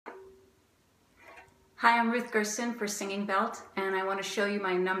Hi, I'm Ruth Gerson for Singingbelt, and I want to show you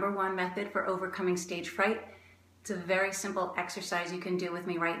my #1 method for overcoming stage fright. It's a very simple exercise you can do with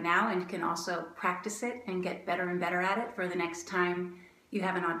me right now, and you can also practice it and get better and better at it for the next time you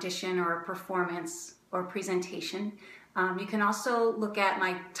have an audition or a performance or presentation. You can also look at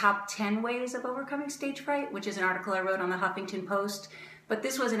my top 10 ways of overcoming stage fright, which is an article I wrote on the Huffington Post. But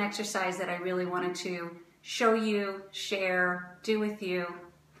this was an exercise that I really wanted to show you, share, do with you,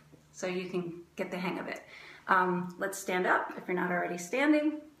 so you can get the hang of it. Let's stand up if you're not already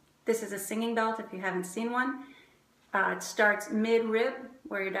standing. This is a Singingbelt if you haven't seen one. It starts mid-rib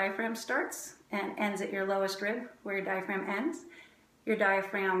where your diaphragm starts and ends at your lowest rib where your diaphragm ends. Your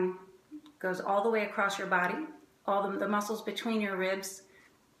diaphragm goes all the way across your body. All the muscles between your ribs,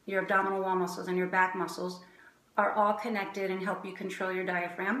 your abdominal wall muscles and your back muscles are all connected and help you control your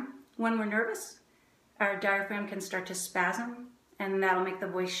diaphragm. When we're nervous, our diaphragm can start to spasm, and that'll make the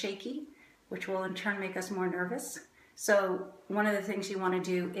voice shaky, which will in turn make us more nervous. So one of the things you want to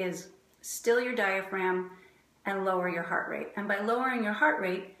do is still your diaphragm and lower your heart rate. And by lowering your heart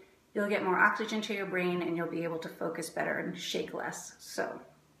rate, you'll get more oxygen to your brain and you'll be able to focus better and shake less. So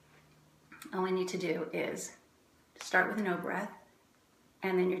all we need to do is start with no breath,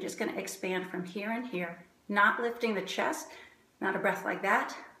 and then you're just going to expand from here and here, not lifting the chest, not a breath like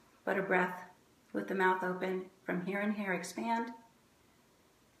that, but a breath with the mouth open from here and here, expand.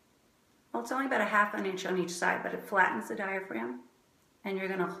 Well, it's only about a ½ an inch on each side, but it flattens the diaphragm, and you're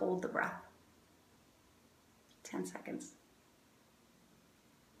going to hold the breath. 10 seconds.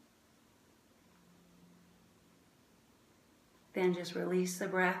 Then just release the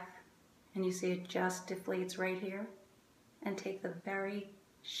breath, and you see it just deflates right here, and take the very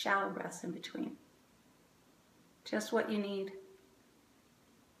shallow breaths in between. Just what you need.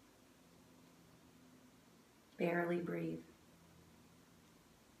 Barely breathe.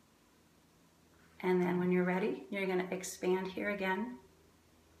 And then when you're ready, you're going to expand here again.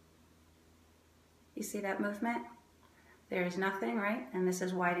 You see that movement? There's nothing, right? And this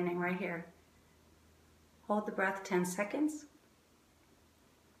is widening right here. Hold the breath 10 seconds.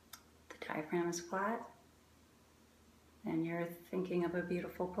 The diaphragm is flat. And you're thinking of a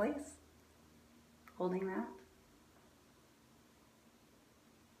beautiful place. Holding that.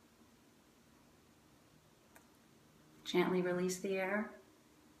 Gently release the air.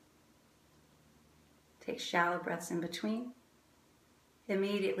 Take shallow breaths in between.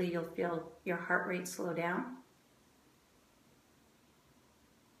 Immediately you'll feel your heart rate slow down.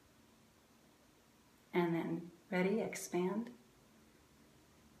 And then ready, expand.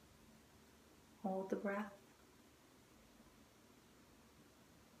 Hold the breath.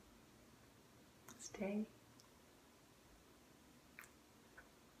 Stay.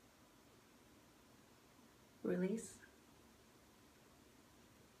 Release.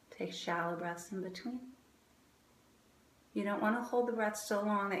 Take shallow breaths in between. You don't want to hold the breath so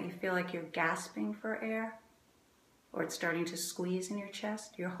long that you feel like you're gasping for air or it's starting to squeeze in your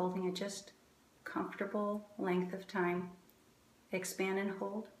chest. You're holding it just comfortable length of time. Expand and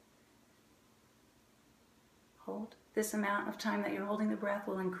hold. Hold. This amount of time that you're holding the breath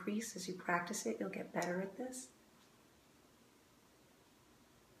will increase as you practice it. You'll get better at this.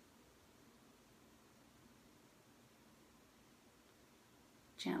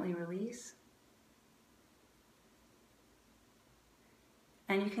 Gently release.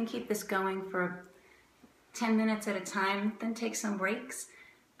 And you can keep this going for 10 minutes at a time, then take some breaks.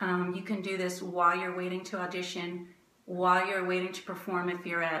 You can do this while you're waiting to audition, while you're waiting to perform if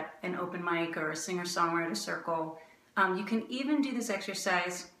you're at an open mic or a singer-songwriter circle. You can even do this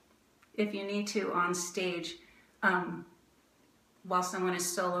exercise if you need to on stage while someone is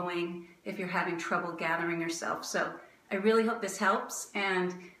soloing, if you're having trouble gathering yourself. So I really hope this helps,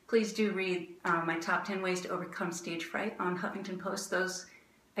 and please do read my top 10 ways to overcome stage fright on Huffington Post. Those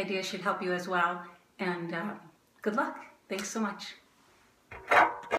ideas should help you as well, and good luck. Thanks so much.